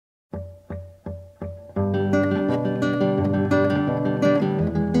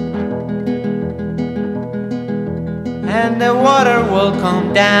and the water will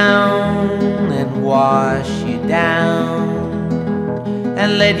come down and wash you down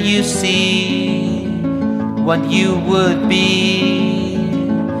and let you see what you would be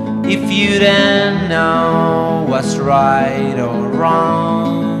if you didn't know what's right or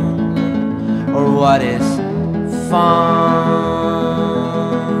wrong, or what is fun.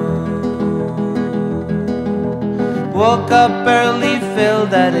 Woke up early, feel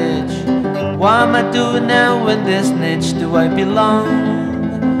that itch. What am I doing now in this niche? Do I belong?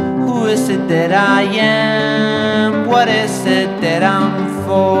 Who is it that I am? What is it that I'm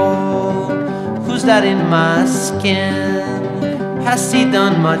for? Who's that in my skin? Has he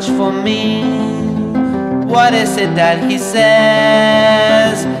done much for me? What is it that he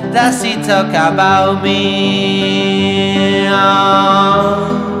says? Does he talk about me?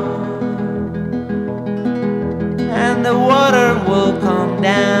 Oh. And the water will come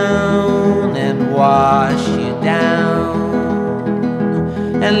down and wash you down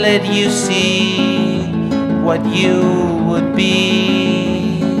and let you see what you would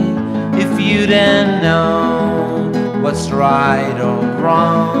be if you didn't know what's right or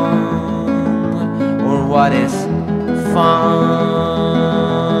wrong, or what is fun.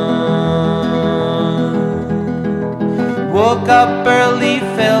 Woke up early,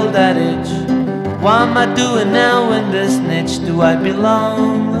 felt that itch. What am I doing now in this niche? Do I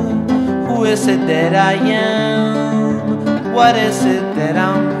belong? Who is it that I am? What is it that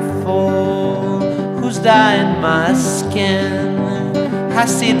I'm for? Who's that in my skin?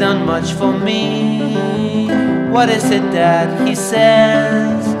 Has he done much for me? What is it that he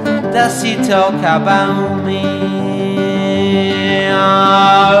says? Does he talk about me?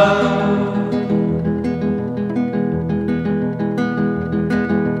 Oh.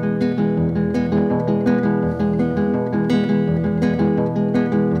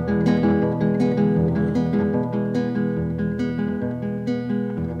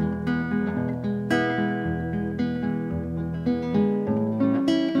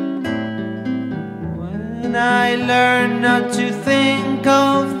 When I learned not to think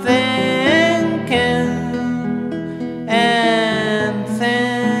of thinking and think,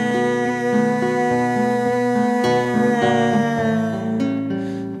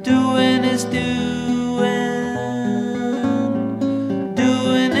 doing is doing,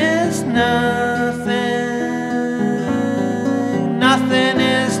 doing is nothing, nothing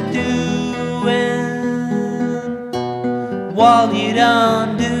is doing while you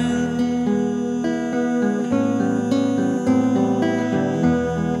don't do.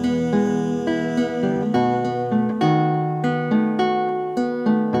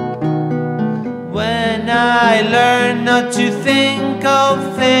 I learned not to think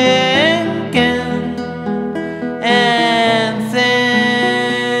of things